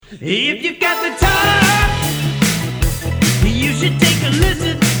If you've got the time, you should take a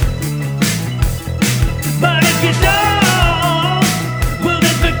listen. But if you don't, well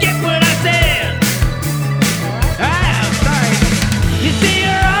then forget what I said. I'm sorry. You see, you're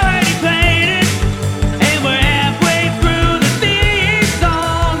already playing it, and we're halfway through the theme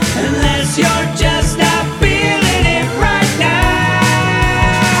song. Unless you're just not feeling it right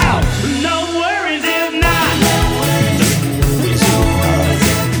now. No worries if not. No worries if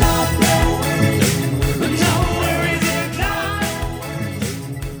not.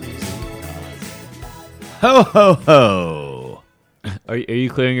 Ho, ho, ho. Are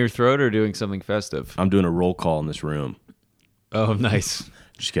you clearing your throat or doing something festive? I'm doing a roll call in this room. Oh, nice.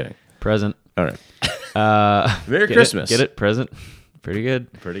 Just kidding. Present. All right. Merry Get Christmas. Get it? Present. Pretty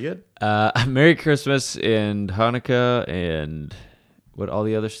good. Pretty good. Merry Christmas and Hanukkah and what, all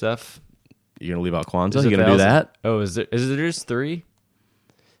the other stuff? You're going to leave out Kwanzaa? There's You going to do 1,000. that? Oh, is there just 3?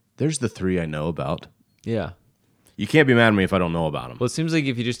 There's the 3 I know about. Yeah. You can't be mad at me if I don't know about them. Well, it seems like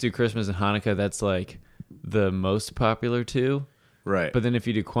if you just do Christmas and Hanukkah, that's like the most popular 2. Right. But then if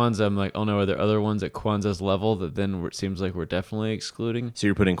you do Kwanzaa, I'm like, oh no, are there other ones at Kwanzaa's level that then it seems like we're definitely excluding? So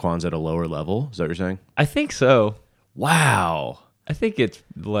you're putting Kwanzaa at a lower level? Is that what you're saying? I think so. Wow. I think it's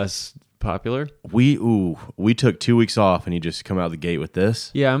less popular. We took 2 weeks off and you just come out the gate with this?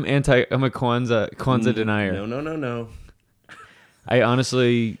 Yeah, I'm a Kwanzaa denier. No. I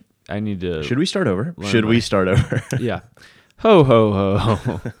honestly, I need to. Should we start over? Learn Should my- we start over? Yeah. Ho ho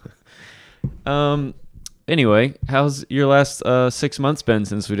ho. Anyway, how's your last 6 months been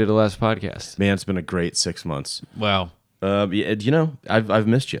since we did the last podcast? Man, it's been a great 6 months. Wow. Yeah, I've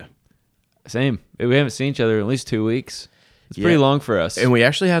missed you. Same. We haven't seen each other in at least 2 weeks. It's pretty Yeah. long for us. And we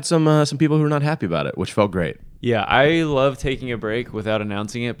actually had some people who were not happy about it, which felt great. Yeah, I love taking a break without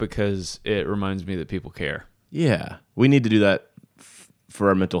announcing it because it reminds me that people care. Yeah. We need to do that for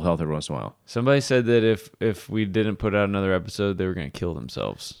our mental health every once in a while. Somebody said that if we didn't put out another episode, they were going to kill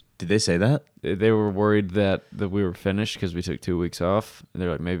themselves. Did they say that? They were worried that we were finished because we took 2 weeks off. And they're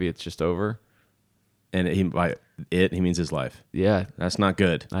like, maybe it's just over. And he means his life. Yeah, That's not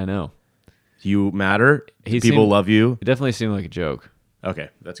good. I know. You matter. He People seemed- love you. It definitely seemed like a joke. Okay,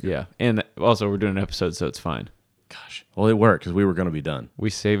 that's good. Yeah. And also, we're doing an episode, so it's fine. Gosh. Well, it worked because we were going to be done.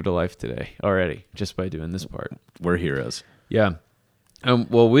 We saved a life today already just by doing this part. We're heroes. Yeah.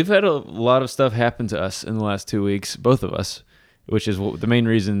 Well, we've had a lot of stuff happen to us in the last 2 weeks, both of us, which is the main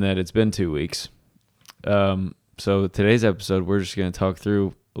reason that it's been 2 weeks. So today's episode, we're just going to talk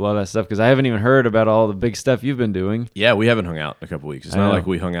through a lot of that stuff because I haven't even heard about all the big stuff you've been doing. Yeah, we haven't hung out in a couple weeks. It's I not know. like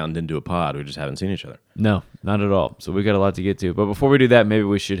we hung out and didn't do a pod. We just haven't seen each other. No, not at all. So we got a lot to get to. But before we do that, maybe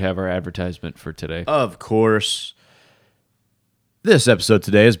we should have our advertisement for today. Of course. This episode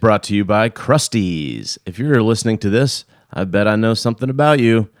today is brought to you by Krusty's. If you're listening to this, I bet I know something about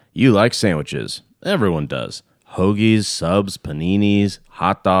you. You like sandwiches. Everyone does. Hoagies, subs, paninis,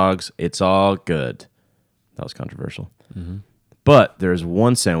 hot dogs. It's all good. That was controversial. But there's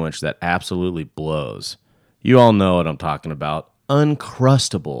one sandwich that absolutely blows. You all know what I'm talking about.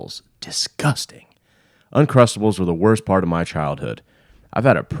 Uncrustables. Disgusting. Uncrustables were the worst part of my childhood. I've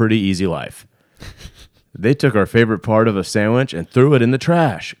had a pretty easy life. They took our favorite part of a sandwich and threw it in the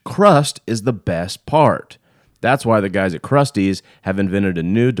trash. Crust is the best part. That's why the guys at Krusty's have invented a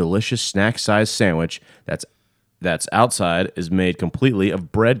new delicious snack-sized sandwich that's outside is made completely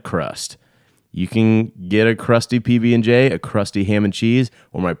of bread crust. You can get a crusty PB&J, a crusty ham and cheese,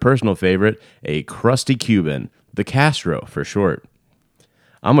 or my personal favorite, a crusty Cuban, the Castro for short.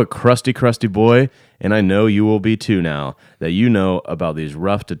 I'm a crusty boy, and I know you will be too now that you know about these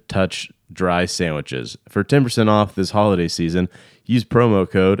rough-to-touch dry sandwiches. For 10% off this holiday season, use promo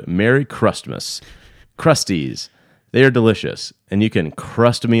code MERRYCRUSTMAS. Krusty's. They are delicious, and you can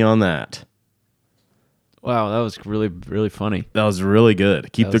crust me on that. Wow, that was really, really funny. That was really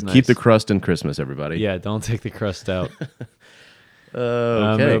good. Keep That was keep the nice. crust in Christmas, everybody. Yeah, don't take the crust out.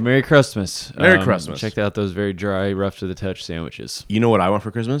 Okay. Merry Christmas. Merry Christmas. Check out those very dry, rough-to-the-touch sandwiches. You know what I want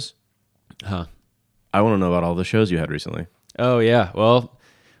for Christmas? Huh. I want to know about all the shows you had recently. Oh, yeah. Well,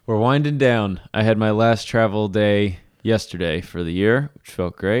 we're winding down. I had my last travel day yesterday for the year, which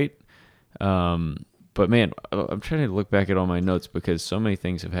felt great. But, man, I'm trying to look back at all my notes because so many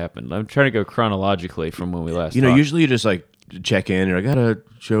things have happened. I'm trying to go chronologically from when we last You know, talked. usually you just like check in. You're like, I got a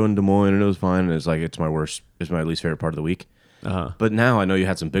show in Des Moines and it was fine. And it's like, it's my least favorite part of the week. Uh-huh. But now I know you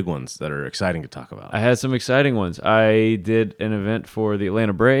had some big ones that are exciting to talk about. I had some exciting ones. I did an event for the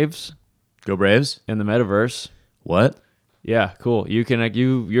Atlanta Braves Go Braves. in the Metaverse. What? Yeah, cool. You can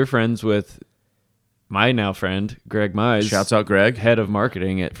you're friends with my now friend Greg Mize, Shouts out Greg. head of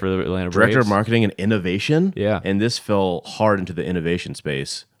marketing for the Atlanta Director Braves. of Marketing and Innovation. Yeah. And this fell hard into the innovation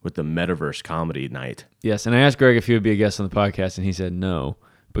space with the Metaverse Comedy Night. Yes, and I asked Greg if he would be a guest on the podcast, and he said no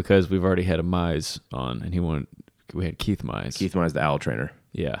because we've already had a Mize on, and we had Keith Mize. Keith Mize, the owl trainer.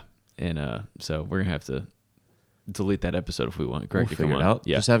 Yeah, and so we're gonna have to delete that episode if we want Greg We'll to come figure on. it out.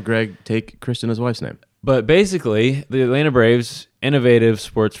 Yeah, Just have Greg take Kristen, his wife's name. but basically, the Atlanta Braves, innovative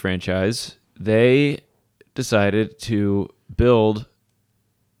sports franchise, they decided to build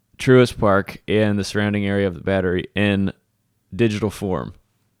Truist Park and the surrounding area of the Battery in digital form.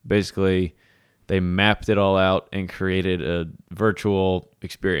 Basically, they mapped it all out and created a virtual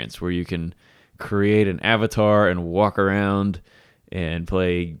experience where you can create an avatar and walk around and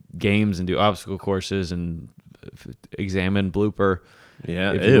play games and do obstacle courses and examine Blooper.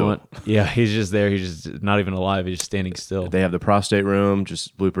 Yeah, If you want. Yeah, he's just there. He's just not even alive. He's just standing still. They have the prostate room,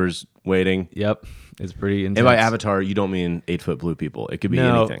 just bloopers waiting. Yep. It's pretty intense. And by avatar, you don't mean 8-foot blue people. It could be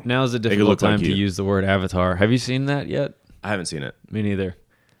No, anything. now's a They could difficult look like time to you. use the word avatar. Have you seen that yet? I haven't seen it. Me neither.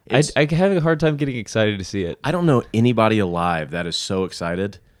 It's- I have a hard time getting excited to see it. I don't know anybody alive that is so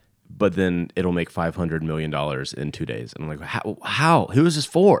excited, but then it'll make $500 million in 2 days. And I'm like, how? Who is this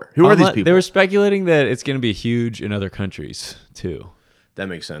for? Who are these people? They were speculating that it's going to be huge in other countries too. That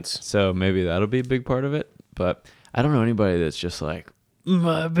makes sense. So maybe that'll be a big part of it. But I don't know anybody that's just like,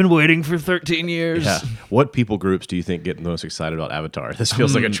 I've been waiting for 13 years. Yeah. What people groups do you think get the most excited about Avatar? This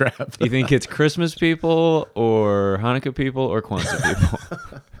feels like a trap. You think it's Christmas people or Hanukkah people or Kwanzaa people?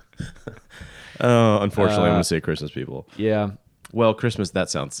 Oh, unfortunately, I'm going to say Christmas people. Yeah. Well, Christmas,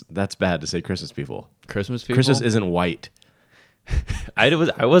 that's bad to say Christmas people. Christmas people. Christmas isn't white. I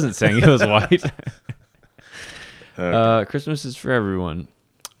wasn't saying it was white. Christmas is for everyone,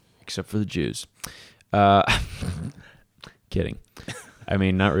 except for the Jews. Kidding. I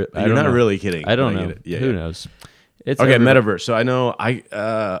mean, not really. You're not really kidding. I don't but know. get it. Yeah, Who yeah. knows? It's Okay, everyone. Metaverse. So I know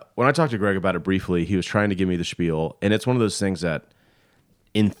when I talked to Greg about it briefly, he was trying to give me the spiel, and it's one of those things that,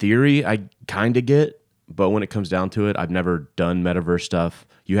 in theory, I kind of get, but when it comes down to it, I've never done Metaverse stuff.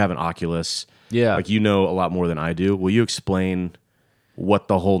 You have an Oculus. Yeah. Like, you know a lot more than I do. Will you explain what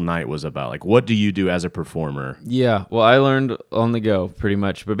the whole night was about? Like, what do you do as a performer? Yeah, well, I learned on the go pretty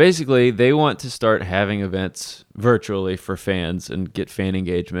much. But basically, they want to start having events virtually for fans and get fan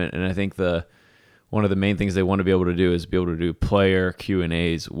engagement. And I think one of the main things they want to be able to do is be able to do player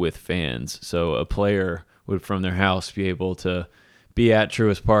Q&As with fans. So a player would, from their house, be able to be at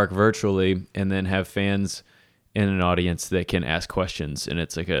Truist Park virtually and then have fans in an audience that can ask questions. And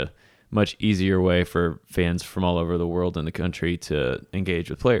it's like a much easier way for fans from all over the world and the country to engage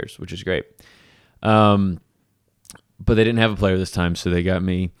with players, which is great. But they didn't have a player this time, so they got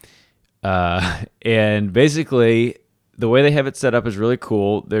me. And basically, the way they have it set up is really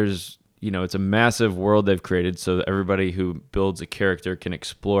cool. There's, it's a massive world they've created so that everybody who builds a character can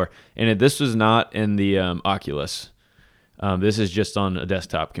explore. And this was not in the Oculus. This is just on a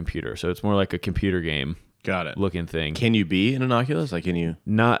desktop computer, so it's more like a computer game Got it. looking thing. Can you be in an Oculus? Like, can you?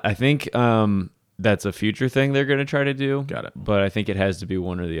 Not, I think that's a future thing they're going to try to do. Got it. But I think it has to be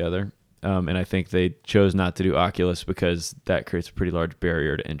one or the other. And I think they chose not to do Oculus because that creates a pretty large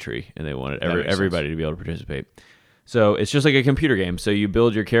barrier to entry, and they wanted That makes everybody to be able to participate. So it's just like a computer game. So you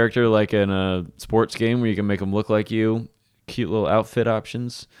build your character like in a sports game where you can make them look like you, cute little outfit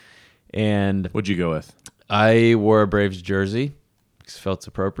options. And What'd you go with? I wore a Braves jersey because it felt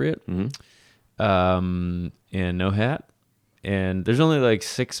appropriate. Mm-hmm. And no hat. And there's only like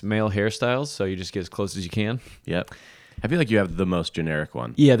 6 male hairstyles, so you just get as close as you can. Yep. I feel like you have the most generic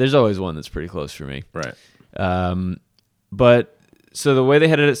one. Yeah, there's always one that's pretty close for me. Right. But so the way they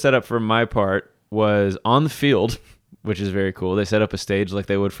had it set up for my part was on the field, which is very cool. They set up a stage like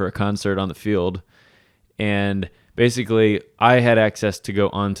they would for a concert on the field. And basically, I had access to go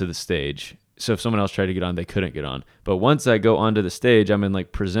onto the stage. So if someone else tried to get on, they couldn't get on. But once I go onto the stage, I'm in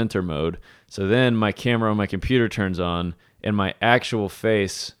like presenter mode. So then my camera on my computer turns on, and my actual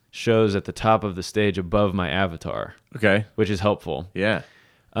face shows at the top of the stage above my avatar, Okay. which is helpful. Yeah.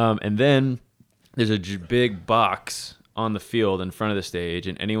 And then there's a big box on the field in front of the stage,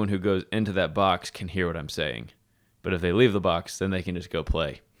 and anyone who goes into that box can hear what I'm saying. But if they leave the box, then they can just go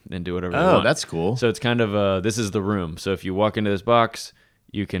play and do whatever they want. Oh, that's cool. So it's kind of this is the room. So if you walk into this box,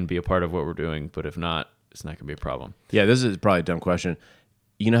 you can be a part of what we're doing. But if not, it's not going to be a problem. Yeah, this is probably a dumb question.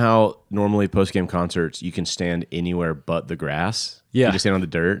 You know how normally post-game concerts, you can stand anywhere but the grass? Yeah. You just stand on the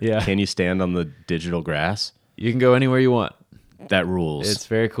dirt? Yeah. Can you stand on the digital grass? You can go anywhere you want. That rules. It's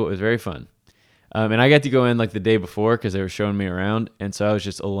very cool. It's very fun. And I got to go in like the day before because they were showing me around. And so I was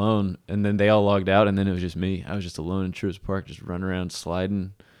just alone. And then they all logged out. And then it was just me. I was just alone in Truist Park, just running around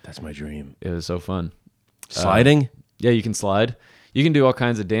sliding. That's my dream. It was so fun. Sliding? Yeah, you can slide. You can do all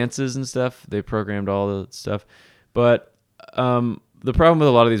kinds of dances and stuff. They programmed all the stuff. But the problem with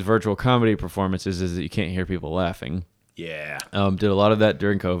a lot of these virtual comedy performances is that you can't hear people laughing. Yeah. Did a lot of that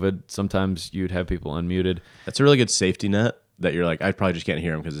during COVID. Sometimes you'd have people unmuted. That's a really good safety net that you're like, I probably just can't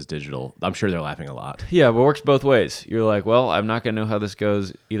hear them because it's digital. I'm sure they're laughing a lot. Yeah, but it works both ways. You're like, well, I'm not going to know how this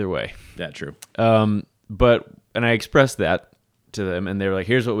goes either way. Yeah, true. And I expressed that to them, and they were like,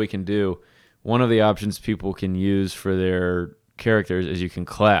 here's what we can do. One of the options people can use for their characters is you can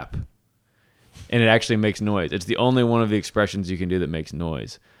clap. And it actually makes noise. It's the only one of the expressions you can do that makes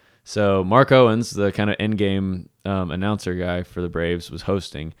noise. So Mark Owens, the kind of in-game announcer guy for the Braves, was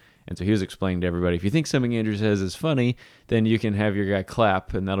hosting. And so he was explaining to everybody, if you think something Andrew says is funny, then you can have your guy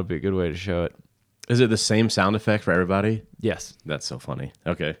clap, and that'll be a good way to show it. Is it the same sound effect for everybody? Yes. That's so funny.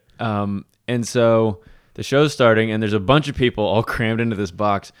 Okay. And so the show's starting, and there's a bunch of people all crammed into this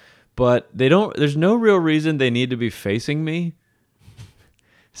box, but there's no real reason they need to be facing me.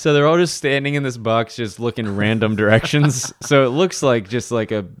 So they're all just standing in this box, just looking random directions. So it looks like just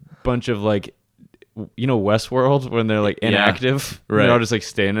like a bunch of like, Westworld when they're like inactive. Right. They're all just like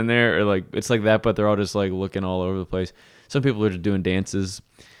standing there, or like it's like that, but they're all just like looking all over the place. Some people are just doing dances.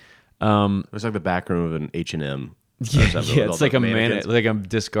 It's like the back room of an H&M. Yeah, it's like a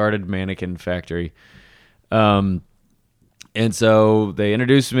discarded mannequin factory. And so they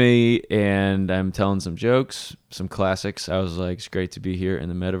introduced me, and I'm telling some jokes, some classics. I was like, it's great to be here in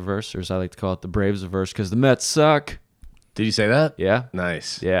the metaverse, or as I like to call it, the Braves-averse, because the Mets suck. Did you say that? Yeah.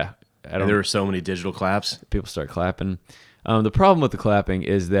 Nice. Yeah. And there were so many digital claps. People start clapping. The problem with the clapping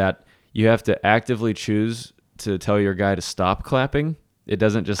is that you have to actively choose to tell your guy to stop clapping. It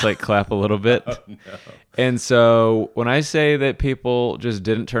doesn't just like clap a little bit. Oh, no. And so when I say that people just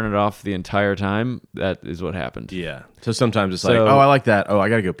didn't turn it off the entire time, that is what happened. Yeah. So sometimes it's like, oh, I like that. Oh, I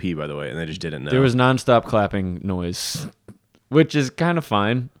got to go pee, by the way. And they just didn't know. There was nonstop clapping noise, which is kind of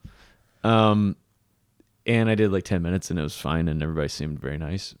fine. And I did like 10 minutes, and it was fine, and everybody seemed very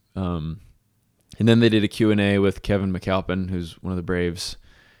nice. And then they did a Q&A with Kevin McAlpin, who's one of the Braves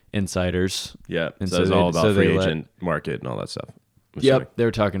insiders. Yeah. And so it's all about free agent market and all that stuff. Yep, they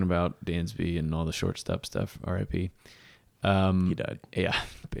were talking about Dansby and all the shortstop stuff. R.I.P. He died. Yeah,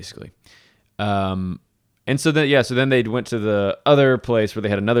 basically. And so then they went to the other place where they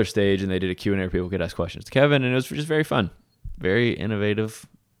had another stage, and they did a Q&A where people could ask questions to Kevin, and it was just very fun, very innovative.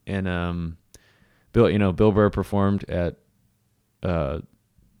 And Bill Burr performed at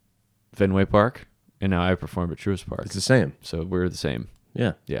Fenway Park, and now I performed at Truist Park. It's the same. So we're the same.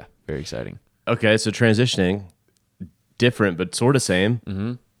 Yeah. Yeah, very exciting. Okay, so transitioning, different but sort of same.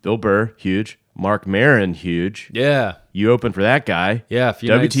 Mm-hmm. Bill Burr, huge. Mark Maron, huge. Yeah. You opened for that guy. Yeah, a few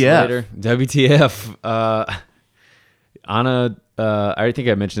nights later. WTF. I think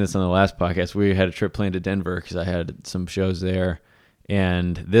I mentioned this on the last podcast. We had a trip planned to Denver because I had some shows there.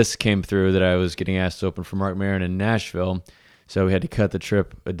 And this came through that I was getting asked to open for Mark Maron in Nashville. So we had to cut the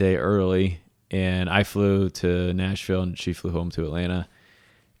trip a day early. And I flew to Nashville, and she flew home to Atlanta.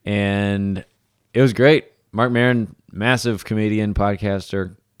 And it was great. Mark Maron, massive comedian,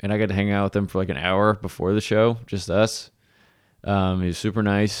 podcaster, and I got to hang out with him for like an hour before the show, just us. He was super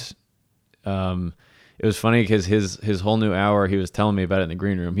nice. It was funny because his whole new hour, he was telling me about it in the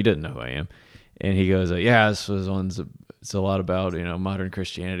green room. He didn't know who I am. And he goes, this it's a lot about, modern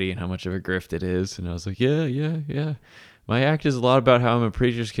Christianity and how much of a grift it is. And I was like, yeah. My act is a lot about how I'm a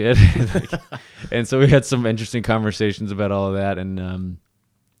preacher's kid. And so we had some interesting conversations about all of that. And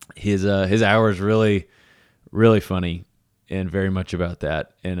his hour is really, really funny and very much about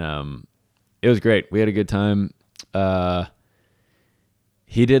that. And it was great. We had a good time.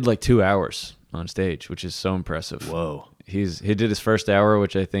 He did like 2 hours on stage, which is so impressive. Whoa. He did his first hour,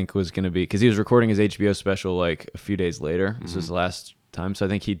 which I think was going to be, because he was recording his HBO special like a few days later. This was the last time. So I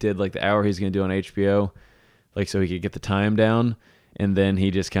think he did like the hour he's going to do on HBO, like so he could get the time down. And then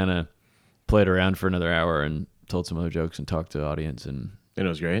he just kind of played around for another hour and told some other jokes and talked to the audience. And it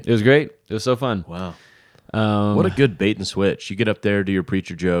was great. It was great. It was so fun. Wow. What a good bait and switch. You get up there, do your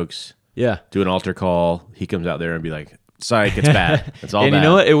preacher jokes. Yeah. Do an altar call. He comes out there and be like, psych, it's bad. It's all and bad. You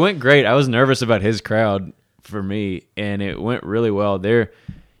know what? It went great. I was nervous about his crowd for me, and it went really well.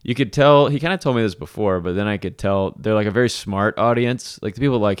 You could tell, he kind of told me this before, but then I could tell they're like a very smart audience. Like the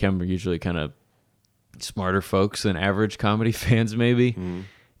people like him are usually kind of smarter folks than average comedy fans maybe. Mm-hmm.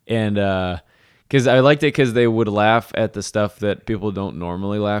 And because I liked it because they would laugh at the stuff that people don't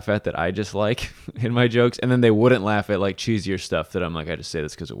normally laugh at that I just like in my jokes, and then they wouldn't laugh at like cheesier stuff that I'm like, I just say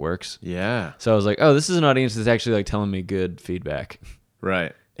this because it works. Yeah. So I was like, oh, this is an audience that's actually like telling me good feedback.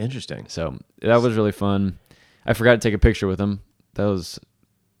 Right. Interesting. So that was really fun. I forgot to take a picture with him. That was a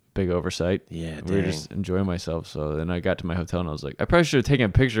big oversight. Yeah, we were just enjoying myself. So then I got to my hotel and I was like, I probably should have taken a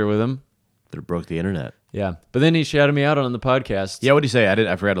picture with him that broke the internet. Yeah. But then he shouted me out on the podcast. Yeah, what did he say?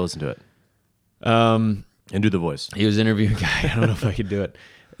 I forgot to listen to it. Um, And do the voice. he was interviewing I don't know if I could do it.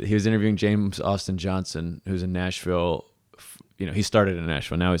 He was interviewing James Austin Johnson, who's in Nashville. You know, he started in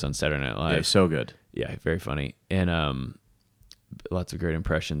Nashville. Now he's on Saturday Night Live. Yeah, so good. Yeah, very funny. And lots of great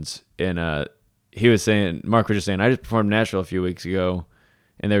impressions. And he was saying, Mark was just saying, I just performed in Nashville a few weeks ago,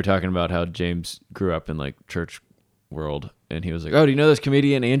 and they were talking about how James grew up in like church world. And he was like, oh, do you know this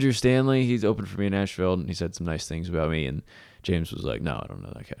comedian Andrew Stanley? He's opened for me in Nashville, and he said some nice things about me. And James was like, no, I don't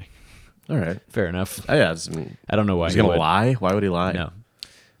know that guy. All right. Fair enough. Oh, yeah. I don't know why He's he going to would. lie? Why would he lie? No.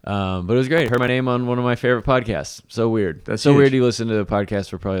 But it was great. Heard my name on one of my favorite podcasts. So weird. That's so huge. weird. You listen to a podcast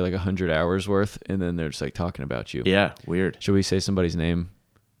for probably like 100 hours worth, and then they're just like talking about you. Yeah, weird. Should we say somebody's name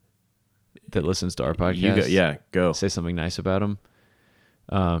that listens to our podcast? Go. Say something nice about them.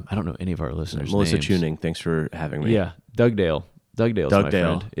 I don't know any of our listeners' Melissa names. Tuning, thanks for having me. Yeah, Dugdale. Dugdale's my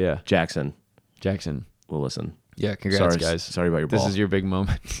friend. Yeah, Jackson Jackson. will listen. Yeah, congrats, Sorry, guys. sorry about your This ball. is your big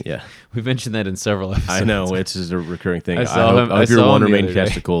moment. Yeah. We've mentioned that in several episodes. I know. It's just a recurring thing. I saw him- I hope your saw him one the remain other day.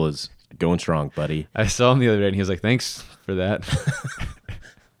 testicle is going strong, buddy. I saw him the other day, and he was like, "Thanks for that."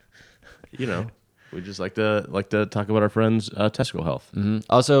 You know, we just like to talk about our friends' testicle health.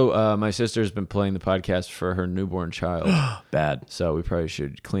 Also, my sister's been playing the podcast for her newborn child, Bad. so we probably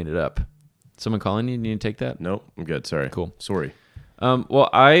should clean it up. Someone calling you? Need to take that? Nope, I'm good. Sorry. Cool. Sorry. While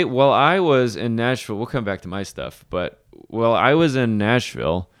I was in Nashville, we'll come back to my stuff. But while I was in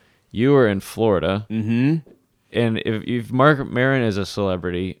Nashville, you were in Florida. Mm-hmm. And if Mark Maron is a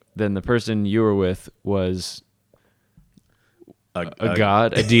celebrity, then the person you were with was a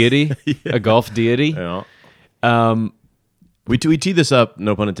god, a deity, a golf deity. You know, we teed this up,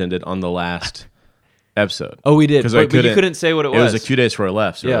 no pun intended, on the last episode. Oh, we did. 'Cause But you couldn't say what it was. It was a few days before I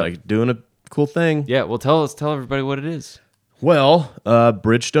left. So Yeah. we're like doing a cool thing. Yeah, well, tell everybody what it is. Well,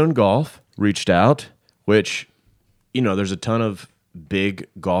 Bridgestone Golf reached out, which, you know, there's a ton of big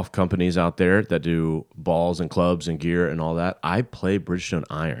golf companies out there that do balls and clubs and gear and all that. I play Bridgestone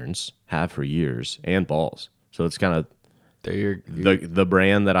irons, have for years, and balls. So it's kind of the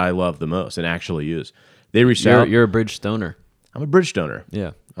brand that I love the most and actually use. They reached out. You're a Bridgestoner. I'm a Bridgestoner.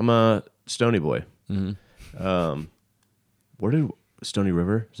 Yeah. I'm a Stony boy. Mm-hmm. Where did Stony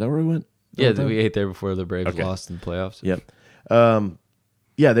River? Is that where we went? Yeah, we ate there before the Braves Okay. lost in the playoffs. Yep.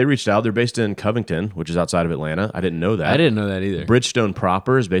 Yeah, they reached out. They're based in Covington, which is outside of Atlanta. I didn't know that. I didn't know that either. Bridgestone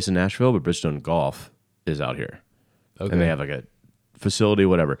proper is based in Nashville, but Bridgestone Golf is out here. Okay. And they have like a facility,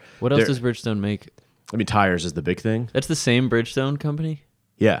 whatever. What else They're- does Bridgestone make? I mean, tires is the big thing. That's the same Bridgestone company?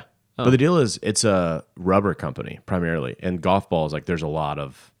 Yeah. Oh. But the deal is it's a rubber company primarily. And golf balls, like there's a lot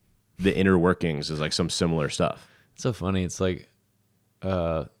of the inner workings is like some similar stuff. It's so funny. It's like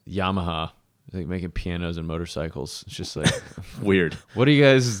Yamaha, like making pianos and motorcycles. It's just like, Weird. what do you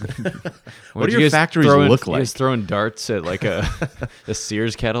guys? What do your factories look You like? guys throwing darts at like a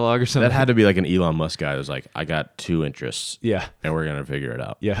Sears catalog or something? That had to be like an Elon Musk guy that was like, I got 2 interests. yeah, And we're going to figure it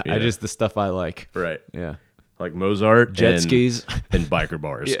out. yeah. You I know? just the stuff I like. Right. Yeah, Like Mozart, jet and- skis. and biker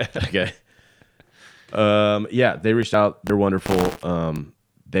bars. Yeah. Okay. Yeah, they reached out. They're wonderful.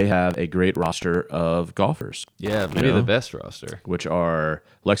 They have a great roster of golfers, Yeah, maybe know? the best roster. which are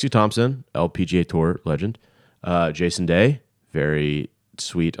Lexi Thompson, LPGA Tour legend, Jason Day, very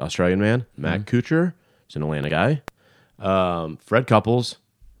sweet Australian man, Matt Kuchar, he's an Atlanta guy, Fred Couples,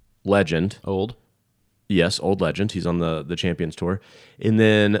 legend, Old. yes, old legend. He's on the Champions Tour, and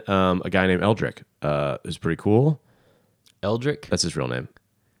then a guy named Eldrick, who's pretty cool. Eldrick. That's his real name.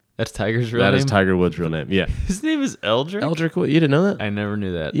 That's Tiger's real That name. is Tiger Woods' real name. Yeah. His name is Eldrick. Eldrick, what, you didn't know that? I never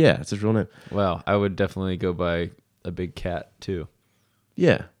knew that. Yeah, it's his real name. Wow, I would definitely go by a big cat too.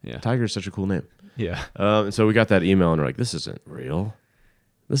 Yeah. Yeah. Tiger's such a cool name. Yeah. And so we got that email and we're like, this isn't real.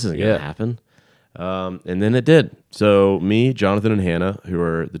 This isn't going Yeah. to happen. And then it did. So me, Jonathan, and Hannah, who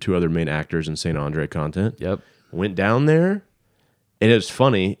are the 2 other main actors in St. Andre content, Yep. went down there. And it's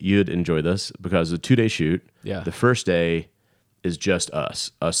funny, you'd enjoy this because the 2-day shoot, Yeah. the first day is just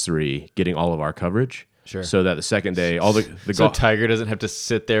us 3, getting all of our coverage. Sure. So that the second day, all the So golf. Tiger doesn't have to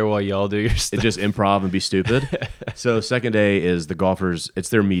sit there while y'all do your stuff. It just improv and be stupid. So second day is the golfers. It's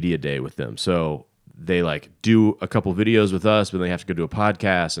their media day with them. So they like do a couple videos with us, but then they have to go do a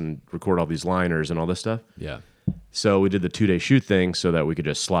podcast and record all these liners and all this stuff. Yeah. So we did the 2-day shoot thing so that we could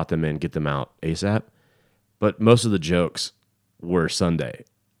just slot them in, get them out ASAP. But most of the jokes were Sunday.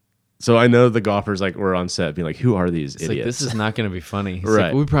 So I know the golfers like were on set being like, who are these It's idiots? like, this is not going to be funny. It's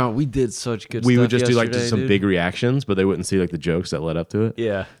Right. like, we did such good we stuff would just do like yesterday, just some dude. big reactions, but they wouldn't see like the jokes that led up to it.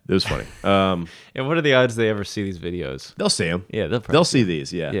 Yeah. It was funny. And what are the odds they ever see these videos? They'll see them. Yeah, They'll probably see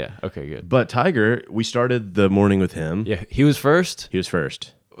these. Yeah. Yeah. Okay, good. But Tiger, we started the morning with him. Yeah, he was first. He was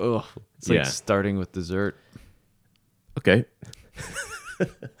first. Oh, it's like Yeah. starting with dessert. Okay.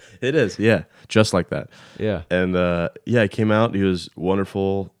 It is, yeah. Just like that. Yeah. And yeah, he came out. He was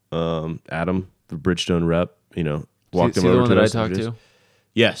wonderful. Adam, the Bridgestone rep, walked See him the over one to that I us, talked introduced- to?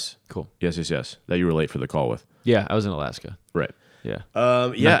 Yes. Cool. Yes. That you were late for the call with. Yeah, I was in Alaska. Right. Yeah.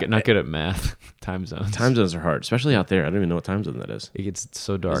 Yeah. Not good at math. Time zones. Time zones are hard, especially out there. I don't even know what time zone that is. It gets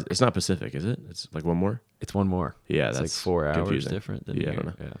so dark. It's not Pacific, is it? It's like one more? It's one more. Yeah, it's that's like 4 hours confusing. different than Yeah, I here.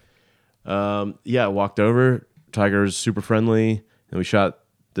 don't know. Yeah. Yeah, I walked over. Tiger was super friendly, and we shot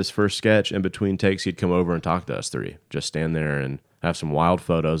this first sketch. In between takes, he'd come over and talk to us three. Just stand there and have some wild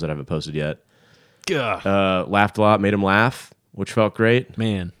photos that I haven't posted yet. Laughed a lot, made him laugh, which felt great.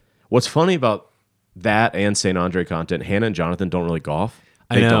 Man, What's funny about that and St. Andre content, Hannah and Jonathan don't really golf.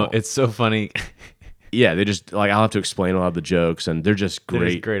 I They know don't. it's so funny. Yeah, they just like I'll have to explain a lot of the jokes, and they're just They're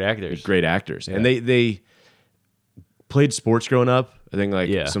great, just great actors. great actors. And they played sports growing up. I think like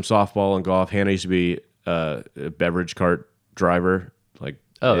Yeah. some softball and golf. Hannah used to be a beverage cart driver, like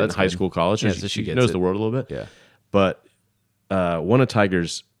Oh, in that's high good. school, college. Yeah, So so she she gets knows it. the world a little bit. Yeah. But one of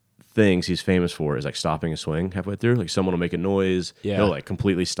Tiger's things he's famous for is like stopping a swing halfway through. Like someone will make a noise, Yeah. he'll like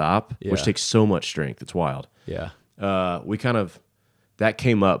completely stop, which Yeah. takes so much strength. It's wild. Yeah. We kind of that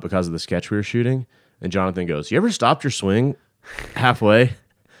came up because of the sketch we were shooting, and Jonathan goes, "You ever stopped your swing halfway?"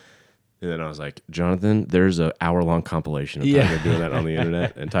 And then I was like, "Jonathan, there's an hour-long compilation of Yeah. Tiger doing that on the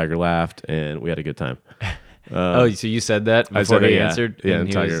internet," and Tiger laughed, and we had a good time. Oh, so you said that before I said, he yeah. answered? Yeah, and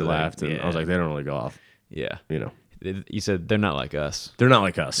he Tiger was like, laughed, and I was like, "They don't really golf, yeah. you know. You said they're not like us. They're not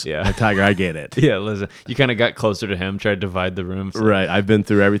like us." Yeah. Like, Tiger, I get it. Yeah, listen. You kind of got closer to him, tried to divide the room. So Right, I've been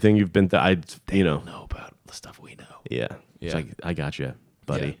through everything you've been through. know about the stuff we know. Yeah. It's Yeah. like, I got you,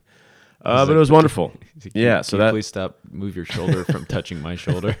 buddy. Yeah. But it was wonderful. Yeah, so Can you that please stop, move your shoulder from touching my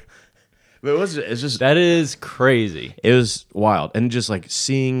shoulder. but it's just That is crazy. it was wild, and just like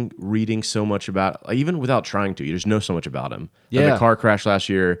reading so much about, like, even without trying to, you just know so much about him. Had Yeah. the car crash last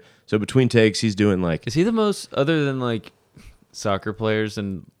year, so between takes, he's doing like Is he the most, other than like soccer players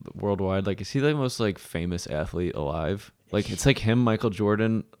and worldwide, like is he the most like famous athlete alive? Like it's like him, Michael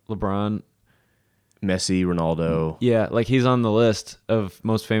Jordan, LeBron. Messi, Ronaldo. Yeah, like he's on the list of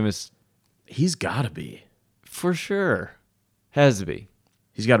most famous He's got to be. for sure. Has to be.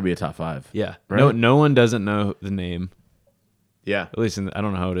 He's got to be a top 5. Yeah. Right? No one doesn't know the name. Yeah. At least I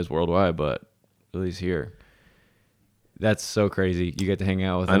don't know how it is worldwide, but at least here. That's so crazy. You get to hang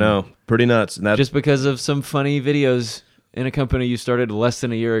out with him. I know. Pretty nuts. And that Just because of some funny videos in a company you started less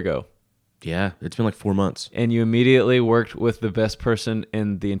than a year ago. yeah, it's been like 4 months. And you immediately worked with the best person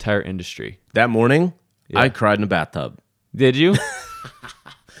in the entire industry. That morning, Yeah. I cried in a bathtub. Did you?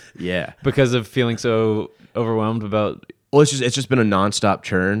 Yeah. Because of feeling so overwhelmed about Well, it's just been a nonstop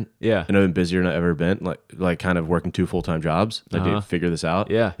churn. Yeah. And I've been busier than I've ever been. Like kind of working 2 full-time jobs. Like to figure this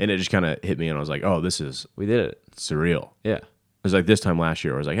out. Yeah. And it just kind of hit me, and I was like, oh, this is we did it. surreal. Yeah. It was like this time last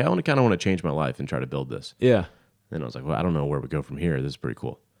year, I was like, hey, I want to change my life and try to build this. Yeah. And I was like, well, I don't know where we go from here. This is pretty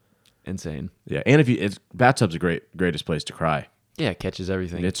cool. Insane. Yeah. And bathtub's a greatest place to cry. Yeah, it catches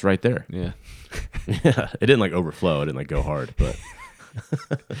everything. It's right there. yeah. Yeah. It didn't like overflow. It didn't like go hard, but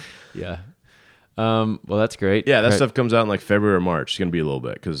Yeah. Well, that's great. yeah, that Right. stuff comes out in like February or March. It's going to be a little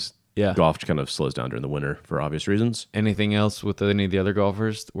bit because Yeah. golf kind of slows down during the winter for obvious reasons. Anything else with any of the other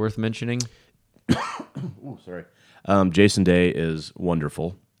golfers worth mentioning? Sorry. Jason Day is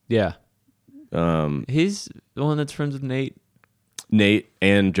wonderful. Yeah. He's the one that's friends with Nate. Nate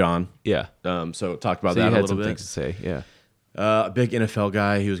and John. Yeah. So talked about So that you a had little some bit. things to say. Yeah. A big NFL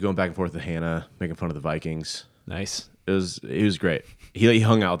guy. He was going back and forth with Hannah, making fun of the Vikings. Nice. He was great. He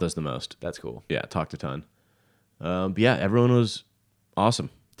hung out with us the most. That's cool. Yeah, talked a ton. But yeah, everyone was awesome.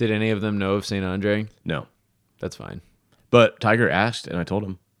 Did any of them know of St. Andre? No, That's fine. but Tiger asked, and I told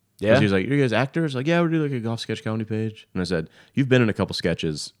him. 'Cause Yeah. he was like, "You guys actors?" Like, yeah, we do like a golf sketch comedy page. And I said, "You've been in a couple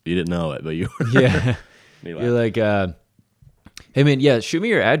sketches. You didn't know it, but you." Were. Yeah. And he laughed. You're like, hey man, yeah, shoot me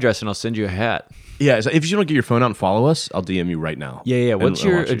your address and I'll send you a hat. Yeah, so if you don't get your phone out and follow us, I'll DM you right now. Yeah. And What's I'll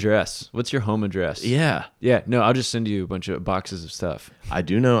your watch you. address? What's your home address? Yeah, Yeah. No, I'll just send you a bunch of boxes of stuff. I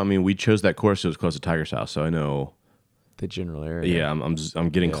do know. I mean, we chose that course. It was close to Tiger's house, so I know. The general area. Yeah, I'm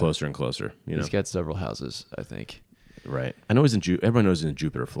getting Yeah. closer and closer. You know, He's got several houses, I think. right? I know he's in. Everyone knows he's in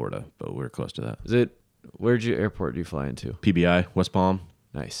Jupiter, Florida, but we're close to that. Is it? Where'd your airport do you fly into? PBI, West Palm.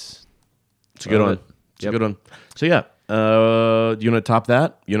 Nice. It's a good Love one. it. It's Yep. a good one. So yeah, you want to top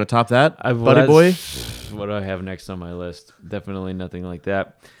that? You want to top that, Well, buddy boy? What do I have next on my list? Definitely nothing like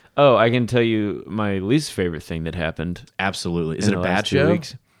that. Oh, I can tell you my least favorite thing that happened. Absolutely. Is in it a the bad last 2 show?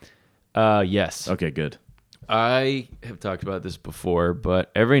 weeks. Yes. Okay, good. I have talked about this before,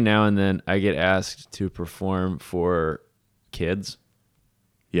 but every now and then I get asked to perform for kids.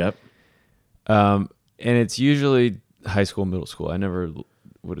 Yep. And it's usually high school, middle school. I never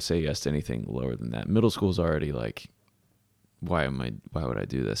would say yes to anything lower than that. Middle school is already like, why would I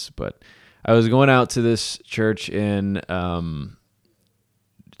do this? But I was going out to this church in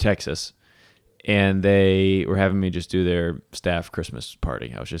Texas, and they were having me just do their staff Christmas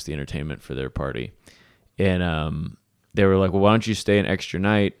party. I was just the entertainment for their party. And they were like, well, why don't you stay an extra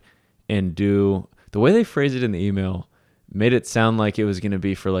night and do... The way they phrased it in the email made it sound like it was going to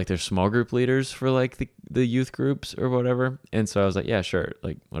be for like their small group leaders for like the youth groups or whatever. And so I was like, yeah, sure.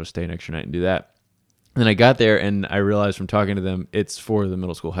 Like, I'll just stay an extra night and do that. And then I got there and I realized from talking to them, it's for the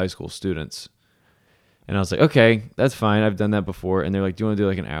middle school, high school students. And I was like, okay, that's fine. I've done that before. And they're like, do you want to do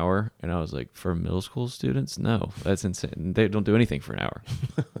like an hour? And I was like, for middle school students? No, that's insane. They don't do anything for an hour.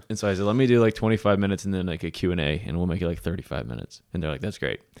 And so I said, let me do like 25 minutes and then like a Q&A and we'll make it like 35 minutes. And they're like, that's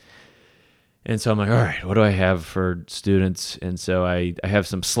great. And so I'm like, all right, what do I have for students? And so I have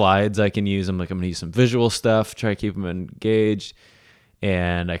some slides I can use. I'm like, I'm going to use some visual stuff, try to keep them engaged.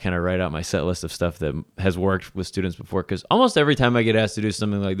 And I kind of write out my set list of stuff that has worked with students before. Because almost every time I get asked to do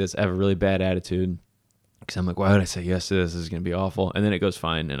something like this, I have a really bad attitude. Because I'm like, why would I say yes to this? This is going to be awful. And then it goes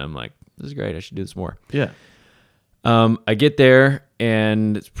fine. And I'm like, this is great. I should do this more. Yeah. I get there,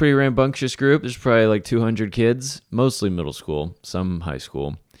 and it's a pretty rambunctious group. There's probably like 200 kids, mostly middle school, some high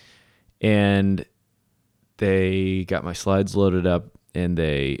school. And they got my slides loaded up, and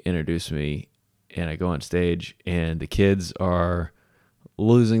they introduced me, and I go on stage, and the kids are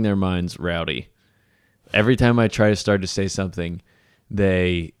losing their minds rowdy. Every time I try to start to say something,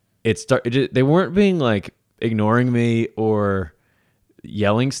 they weren't being like ignoring me or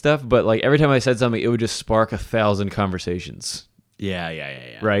yelling stuff, but like every time I said something, it would just spark 1,000 conversations.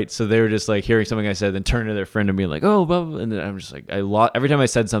 Yeah. Right. So they were just like hearing something I said, then turn to their friend and being like, oh, blah, blah, and then I'm just like, every time I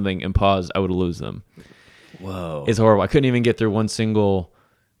said something and paused, I would lose them. Whoa. It's horrible. I couldn't even get through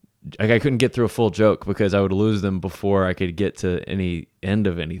I couldn't get through a full joke because I would lose them before I could get to any end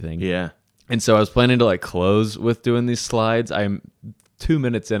of anything. Yeah. And so I was planning to like close with doing these slides. I'm 2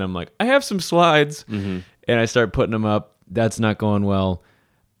 minutes in, I'm like, I have some slides, and I start putting them up. That's not going well.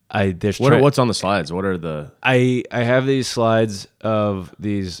 What's on the slides? What are the? I have these slides of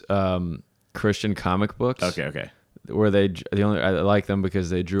these Christian comic books. Okay. Where I like them because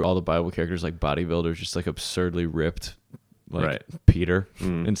they drew all the Bible characters like bodybuilders, just like absurdly ripped, like Right. Peter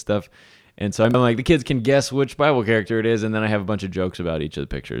and stuff. And so I'm like, the kids can guess which Bible character it is, and then I have a bunch of jokes about each of the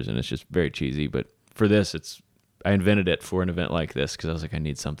pictures, and it's just very cheesy. But for this, I invented it for an event like this because I was like, I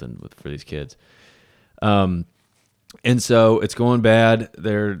need something for these kids. And so it's going bad.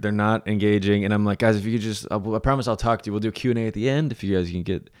 They're not engaging, and I'm like, guys, if you could just, I promise I'll talk to you. We'll do a Q&A at the end if you guys can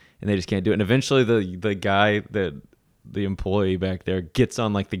get. And they just can't do it. And eventually, the guy the employee back there gets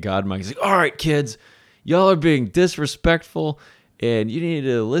on like the God mic. He's like, all right, kids, y'all are being disrespectful, and you need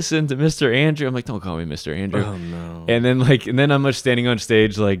to listen to Mr. Andrew. I'm like, don't call me Mr. Andrew. Oh no. And then I'm just standing on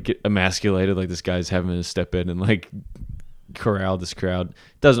stage like emasculated, like this guy's having to step in and like corral this crowd.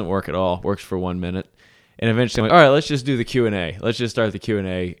 Doesn't work at all. Works for 1 minute. And eventually I'm like, all right, let's just do the Q&A. Let's just start the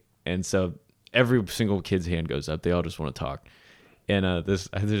Q&A. And so every single kid's hand goes up. They all just want to talk. And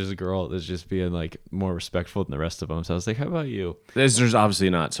there's a girl that's just being like more respectful than the rest of them. So I was like, how about you? There's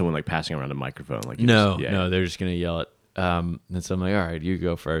obviously not someone like passing around a microphone. Like No, they're just going to yell it. And so I'm like, all right, you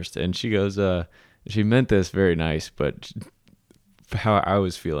go first. And she goes, she meant this very nice, but how I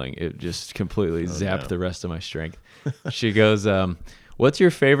was feeling, it just completely zapped the rest of my strength. She goes, what's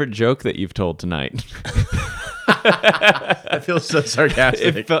your favorite joke that you've told tonight? I feel so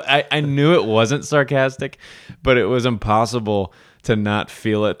sarcastic. I knew it wasn't sarcastic, but it was impossible to not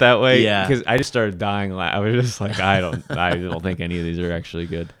feel it that way. Yeah. Because I just started dying. I was just like, I don't think any of these are actually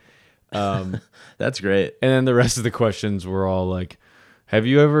good. That's great. And then the rest of the questions were all like, have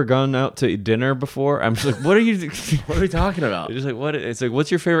you ever gone out to dinner before? I'm just like, what are you? What are we talking about? They're just like, what? It's like, what's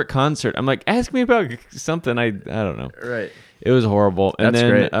your favorite concert? I'm like, ask me about something. I don't know. Right. It was horrible. And That's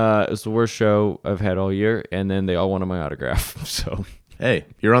then great. it was the worst show I've had all year. And then they all wanted my autograph. So Hey,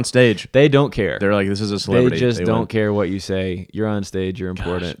 you're on stage. they don't care. They're like, this is a celebrity. They just don't win. care what you say. You're on stage. You're Gosh,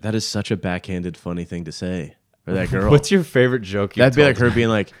 important. that is such a backhanded, funny thing to say for that girl. What's your favorite joke? That'd be like her being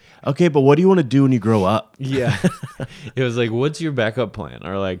like, okay, but what do you want to do when you grow up? Yeah. It was like, what's your backup plan?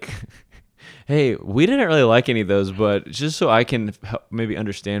 Or like, hey, we didn't really like any of those, but just so I can maybe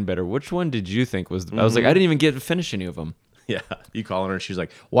understand better, which one did you think was I was like, I didn't even get to finish any of them. Yeah. You calling her, she's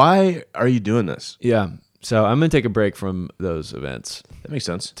like, why are you doing this? Yeah. So I'm going to take a break from those events That makes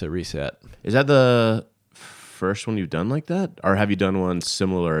sense. to reset. Is that the first one you've done like that? Or have you done one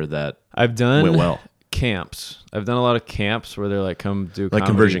similar that I've done went well? camps. I've done a lot of camps where they're like, come do Like comedy.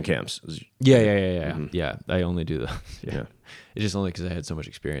 conversion camps? Yeah. Yeah, I only do those. Yeah. It's just only because I had so much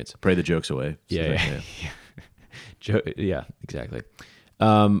experience. Pray the jokes away. Yeah. Yeah, exactly.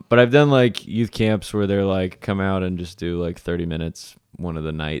 But I've done like youth camps where they're like come out and just do like 30 minutes one of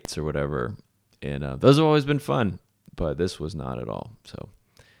the nights or whatever, and those have always been fun. But this was not at all. So,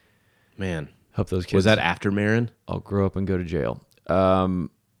 Man, hope those kids was that after Marin? all grow up and go to jail.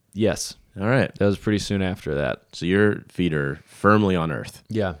 Yes, All right. that was pretty soon after that. So your feet are firmly on earth.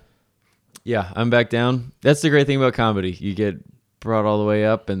 Yeah, I'm back down. That's the great thing about comedy. You get brought all the way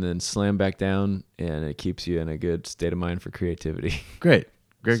up and then slammed back down, and it keeps you in a good state of mind for creativity. Great.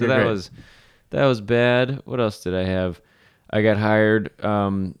 So that was bad. What else did I have? I got hired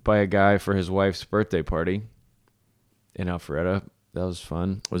by a guy for his wife's birthday party in Alpharetta. That was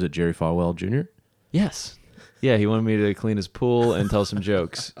fun. Was it Jerry Falwell Jr.? Yes. Yeah, he wanted me to clean his pool and tell some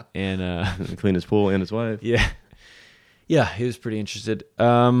jokes. And Clean his pool and his wife. yeah, he was pretty interested.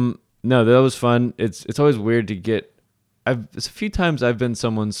 No, that was fun. It's always weird to get. It's a few times I've been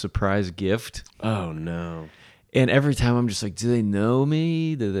someone's surprise gift. Oh no. And every time I'm just like, do they know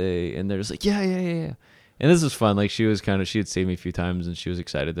me? Do they? And they're just like, yeah. And this was fun. Like she had seen me a few times and she was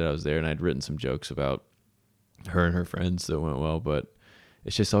excited that I was there, and I'd written some jokes about her and her friends that went well. But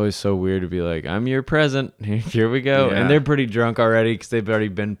it's just always so weird to be like, I'm your present. Here we go. Yeah. And they're pretty drunk already because they've already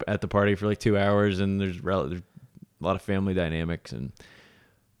been at the party for like 2 hours, and there's a lot of family dynamics.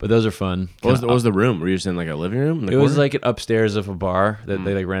 But those are fun. What was the room? Were you just in like a living room? It was like an upstairs of a bar that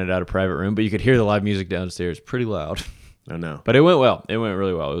they like rented out a private room, but you could hear the live music downstairs pretty loud. Oh no. But it went well. It went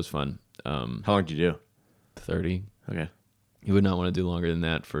really well. It was fun. How long did you do? 30. Okay. You would not want to do longer than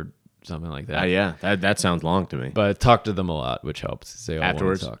that for something like that. Yeah. That sounds long to me. But I talked to them a lot, which helps. They all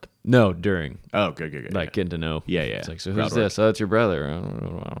Afterwards? want to talk. No, during. Oh, good. Like getting to know. Yeah. It's like, so Crowd who's work. this? Oh, it's your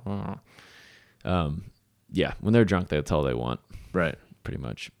brother. Yeah. When they're drunk, that's all they want, Right. pretty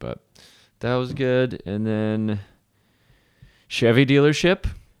much. But that was good. And then Chevy dealership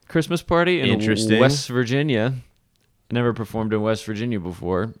Christmas party in Interesting. West Virginia. Never performed in West Virginia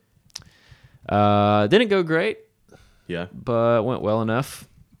before. Didn't go great, Yeah. but went well enough,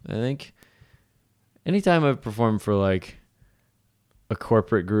 I think. Anytime I've performed for like a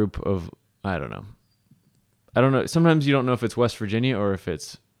corporate group of, I don't know. Sometimes you don't know if it's West Virginia or if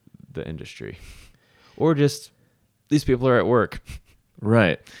it's the industry or just these people are at work.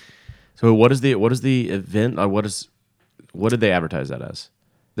 Right. So what is the event? What did they advertise that as?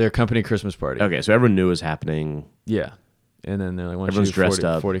 Their company Christmas party. Okay, so everyone knew it was happening. Yeah. And then they're like, Everyone's dressed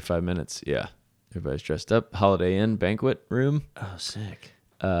up. 45 minutes. Yeah. Everybody's dressed up. Holiday Inn banquet room. Oh, sick.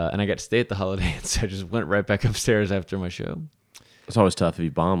 And I got to stay at the Holiday Inn, so I just went right back upstairs after my show. It's always tough if you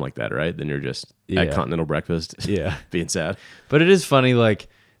bomb like that, right? Then you're just Yeah. at continental breakfast, Yeah. being sad. But it is funny, like,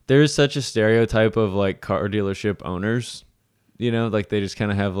 there is such a stereotype of, like, car dealership owners, you know? Like, they just kind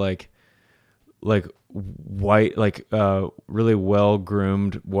of have, like white, like, really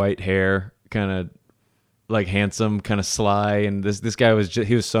well-groomed white hair, kind of, like, handsome, kind of sly. And this guy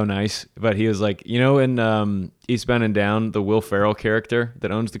he was so nice. But he was, like, you know, in Eastbound and Down, the Will Ferrell character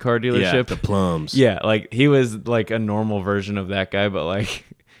that owns the car dealership? Yeah, the plums. Yeah, like, he was, like, a normal version of that guy, but, like,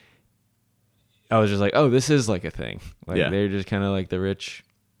 I was just like, oh, this is, like, a thing. Like, Yeah. they're just kind of, like, the rich,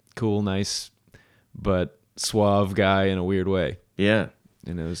 cool, nice, but suave guy in a weird way. Yeah.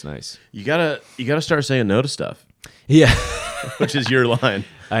 And it was nice. You gotta start saying no to stuff, Yeah, which is your line.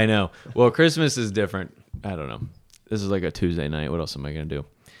 I know. Well, Christmas is different. I don't know. This is like a Tuesday night. What else am I going to do?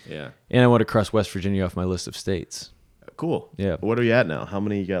 Yeah. And I want to cross West Virginia off my list of states. Cool. Yeah. What are you at now? How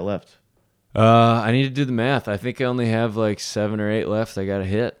many you got left? I need to do the math. I think I only have like 7 or 8 left. I got to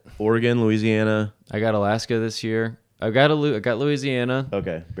hit. Oregon, Louisiana. I got Alaska this year. I got Louisiana.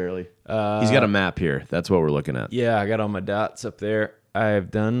 Okay, barely. He's got a map here. That's what we're looking at. Yeah, I got all my dots up there.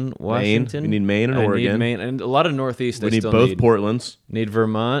 I've done Washington. We need Maine and I Oregon. Need Maine and a lot of Northeast. We I need still both Portlands. Need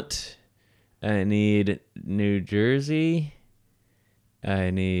Vermont. I need New Jersey. I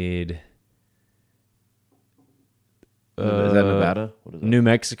need. Is that Nevada? What is that? New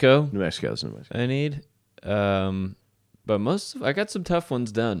Mexico. New Mexico. That's New Mexico. I need. But I got some tough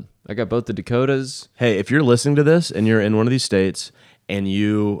ones done. I got both the Dakotas. Hey, if you're listening to this and you're in one of these states and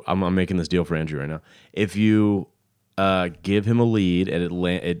I'm making this deal for Andrew right now. If you give him a lead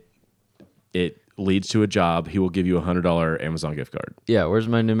and it leads to a job, he will give you a $100 Amazon gift card. Yeah, where's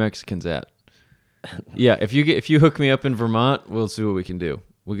my New Mexicans at? Yeah, if you hook me up in Vermont, we'll see what we can do.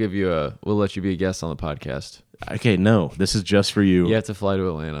 We'll let you be a guest on the podcast. Okay, no, this is just for you. You have to fly to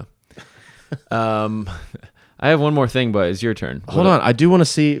Atlanta. I have one more thing, but it's your turn. Hold on, I do want to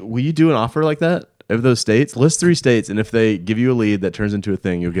see. Will you do an offer like that of those states? List 3 states, and if they give you a lead that turns into a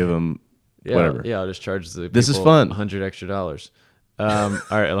thing, you'll give them whatever. Yeah, I'll just charge the This is people fun. $100 extra. All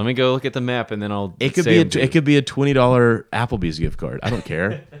right, let me go look at the map, and then I'll. It could say be them to you. it could be a $20 Applebee's gift card. I don't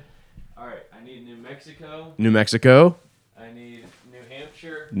care. All right, I need New Mexico. New Mexico, I need New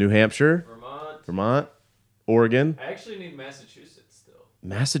Hampshire, New Hampshire, Vermont, Oregon, I actually need Massachusetts still.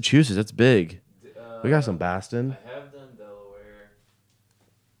 Massachusetts. That's big. We got some Boston. I have done Delaware,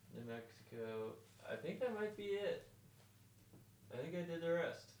 New Mexico. I think that might be it. I think I did the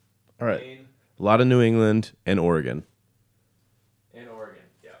rest. All right. Maine A lot of New England and Oregon. and Oregon.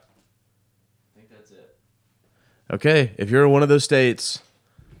 Yeah. I think that's it. Okay, if you're in one of those states,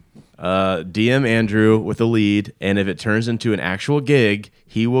 DM Andrew with a lead, and if it turns into an actual gig,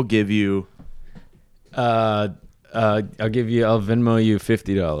 he will give you I'll Venmo you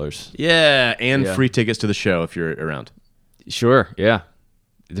 $50. and Yeah. free tickets to the show if you're around. Sure, yeah.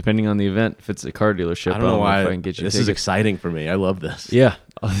 Depending on the event, if it's a car dealership, I don't know why if I can get you this tickets. is exciting for me. I love this. Yeah,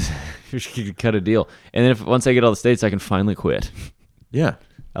 we should cut a deal, and then once I get all the states, I can finally quit. Yeah,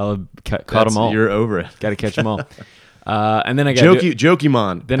 I'll have caught them all. You're over it. Got to catch them all. And then I got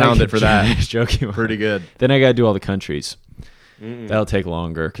Jokimon. then Pound I it for that. Joking. Pretty good. Then I got to do all the countries. That'll take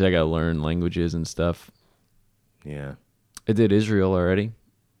longer because I got to learn languages and stuff. Yeah. I did Israel already.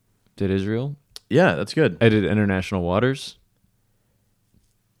 Did Israel? Yeah, that's good. I did international waters.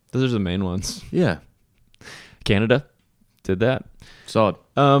 Those are the main ones. Yeah. Canada. Did that. Solid.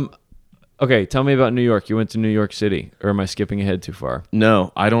 Okay, tell me about New York. You went to New York City, or am I skipping ahead too far?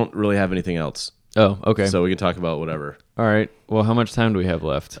 No, I don't really have anything else. Oh, okay. So we can talk about whatever. All right. Well, how much time do we have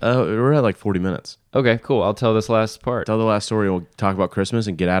left? We're at like 40 minutes. Okay, cool. I'll tell this last part. Tell the last story. We'll talk about Christmas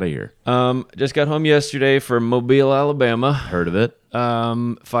and get out of here. Just got home yesterday from Mobile, Alabama. Heard of it?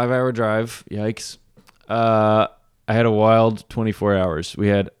 5-hour drive. Yikes. I had a wild 24 hours. We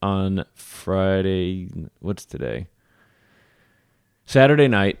had on Friday, what's today? Saturday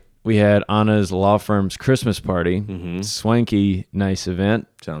night, we had Anna's law firm's Christmas party. Swanky, nice event.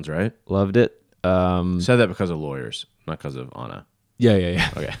 Sounds right. Loved it. Said that because of lawyers, not because of Anna. Yeah.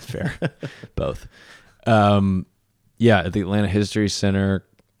 Okay, fair. Both. At the Atlanta History Center,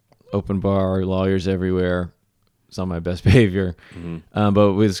 open bar, lawyers everywhere. It's on my best behavior. But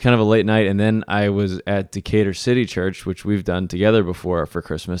it was kind of a late night, and then I was at Decatur City Church, which we've done together before for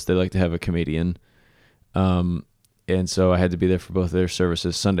Christmas. They like to have a comedian. And so I had to be there for both of their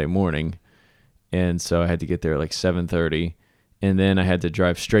services Sunday morning. And so I had to get there at like 7:30. And then I had to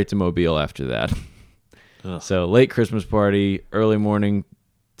drive straight to Mobile after that. So late Christmas party, early morning,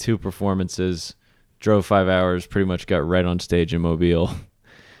 2 performances, drove 5 hours, pretty much got right on stage in Mobile,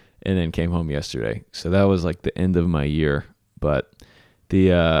 and then came home yesterday. So that was like the end of my year. But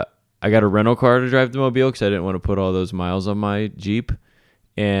I got a rental car to drive to Mobile because I didn't want to put all those miles on my Jeep.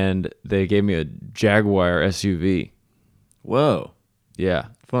 And they gave me a Jaguar SUV. Whoa. Yeah.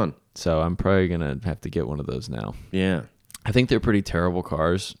 Fun. So I'm probably going to have to get one of those now. Yeah. I think they're pretty terrible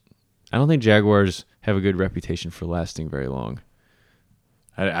cars. I don't think Jaguars have a good reputation for lasting very long.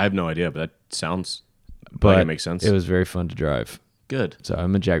 I have no idea, but that sounds But like it makes sense. It was very fun to drive. Good. So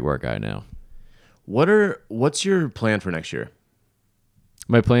I'm a Jaguar guy now. What's your plan for next year?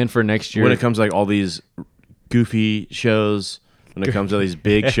 My plan for next year. When it comes to like all these goofy shows, when it comes to these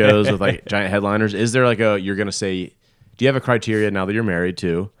big shows with like giant headliners, is there like you're going to say, do you have a criteria now that you're married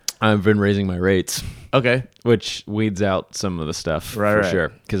too? I've been raising my rates, Okay. which weeds out some of the stuff Right. sure.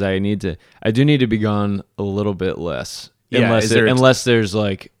 Because I do need to be gone a little bit less. Yeah, Unless there's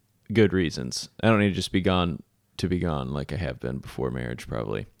like good reasons. I don't need to just be gone to be gone like I have been before marriage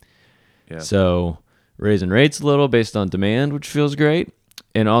probably. Yeah. So raising rates a little based on demand, which feels great.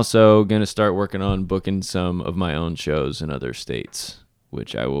 And also going to start working on booking some of my own shows in other states,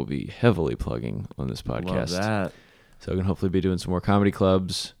 which I will be heavily plugging on this podcast. Love that. So I can hopefully be doing some more comedy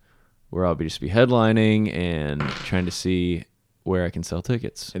clubs where I'll just be headlining and trying to see where I can sell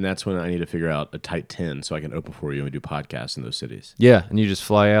tickets. And that's when I need to figure out a tight 10 so I can open for you and do podcasts in those cities. Yeah, and you just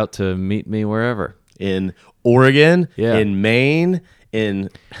fly out to meet me wherever. In Oregon, Yeah. in Maine, in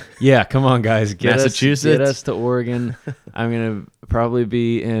Yeah, come on, guys. Massachusetts. Get us to Oregon. I'm going to probably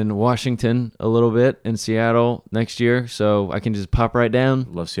be in Washington a little bit, in Seattle next year, so I can just pop right down.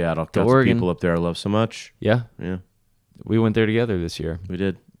 love Seattle. Got some Oregon. people up there I love so much. Yeah, Yeah, we went there together this year. we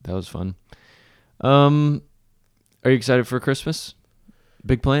did. That was fun. Are you excited for Christmas?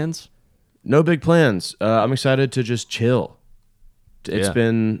 Big plans? No big plans. I'm excited to just chill. It's Yeah.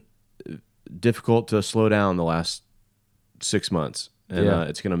 been difficult to slow down the last 6 months, and Yeah.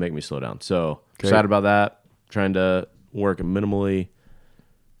 it's going to make me slow down. So Great. excited about that. Trying to work minimally,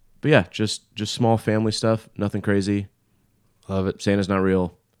 but yeah, just small family stuff. Nothing crazy. Love it. Santa's not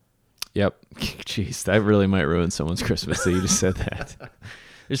real. Yep. Jeez, that really might ruin someone's Christmas that you just said that.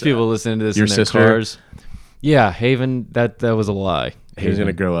 There's people listening to this Your in their sister? cars. Yeah, Haven. That was a lie. He's going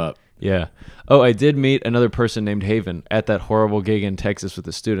to grow up. Yeah. Oh, I did meet another person named Haven at that horrible gig in Texas with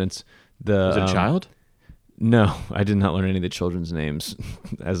the students. Was it a child? No, I did not learn any of the children's names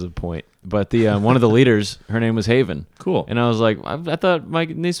as a point. But the one of the leaders, her name was Haven. Cool. And I was like, I thought my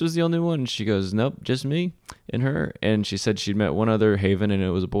niece was the only one. And she goes, nope, just me and her. And she said she'd met one other Haven, and it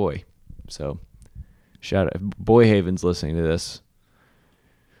was a boy. So, shout out. Boy Haven's listening to this.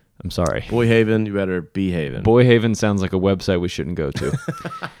 I'm sorry. Boy Haven, you better be Haven. Boy Haven sounds like a website we shouldn't go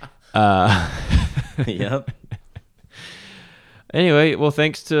to. Yep. Anyway, well,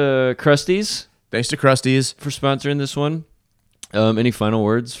 thanks to Krusty's Thanks to Krusty's. for sponsoring this one. Any final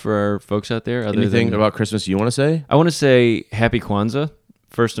words for our folks out there? Anything about Christmas you want to say? I want to say Happy Kwanzaa,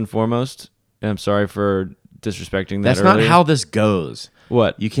 first and foremost. And I'm sorry for disrespecting that That's earlier. not how this goes.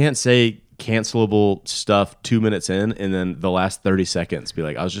 What? You can't say cancelable stuff 2 minutes in and then the last 30 seconds be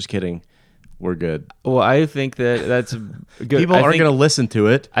like, I was just kidding. We're good. Well, I think that's good. People aren't going to listen to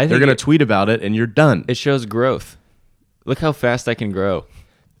it. I They're think going to tweet about it and you're done. It shows growth. Look how fast I can grow.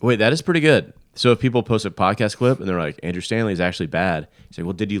 Wait, that is pretty good. So if people post a podcast clip and they're like, Andrew Stanley is actually bad, you say,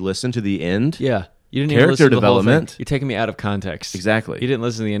 well, did you listen to the end? Yeah. You didn't even Character listen to the whole thing. development. You're taking me out of context. Exactly. You didn't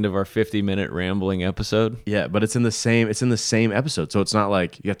listen to the end of our 50-minute rambling episode. Yeah, but it's in the same episode. So it's not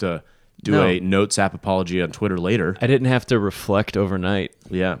like you have to do No. a notes app apology on Twitter later. I didn't have to reflect overnight.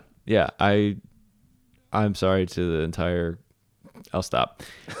 Yeah. Yeah, I'm sorry to the entire. I'll stop.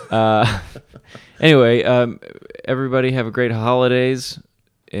 Anyway, everybody have a great holidays,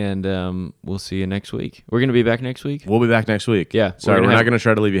 and we'll see you next week. We're gonna be back next week. We'll be back next week. Yeah, Sorry, we're we're gonna not have- going to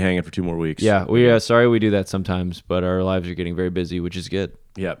try to leave you hanging for 2 more weeks. Yeah, we sorry we do that sometimes, but our lives are getting very busy, which is good.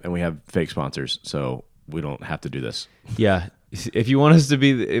 Yeah, and we have fake sponsors, so we don't have to do this. Yeah, if you want us to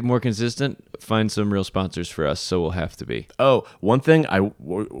be more consistent, find some real sponsors for us. So we'll have to be. Oh, one thing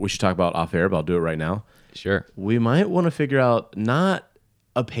we should talk about off air, but I'll do it right now. Sure. We might want to figure out not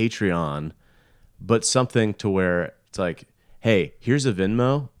a Patreon, but something to where it's like, hey, here's a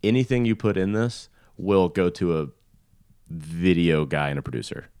Venmo. Anything you put in this will go to a video guy and a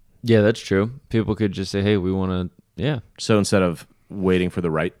producer. Yeah, that's true. People could just say, "Hey, we want to." Yeah. So instead of waiting for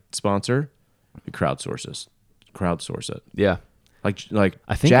the right sponsor, you crowdsource it. Yeah. Like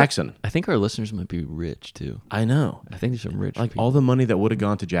I think Jackson. I think our listeners might be rich too. I know. I think there's some rich Like people. all the money that would have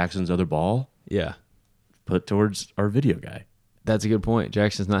gone to Jackson's other ball, Yeah. put towards our video guy. That's a good point.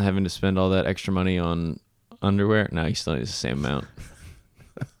 Jackson's not having to spend all that extra money on underwear. No, he still needs the same amount.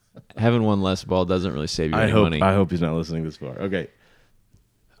 Having one less ball doesn't really save you any money. I hope he's not listening this far. Okay.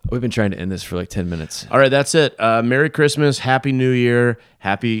 We've been trying to end this for like 10 minutes. All right, that's it. Merry Christmas, Happy New Year,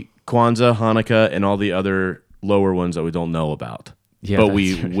 Happy Kwanzaa, Hanukkah, and all the other lower ones that we don't know about. Yeah, but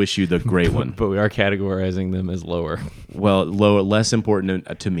we that's right. wish you the great one. But we are categorizing them as lower. Well, lower, less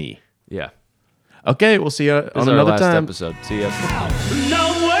important to me. Yeah. Okay, we'll see you This on is our another last time. episode. See ya. No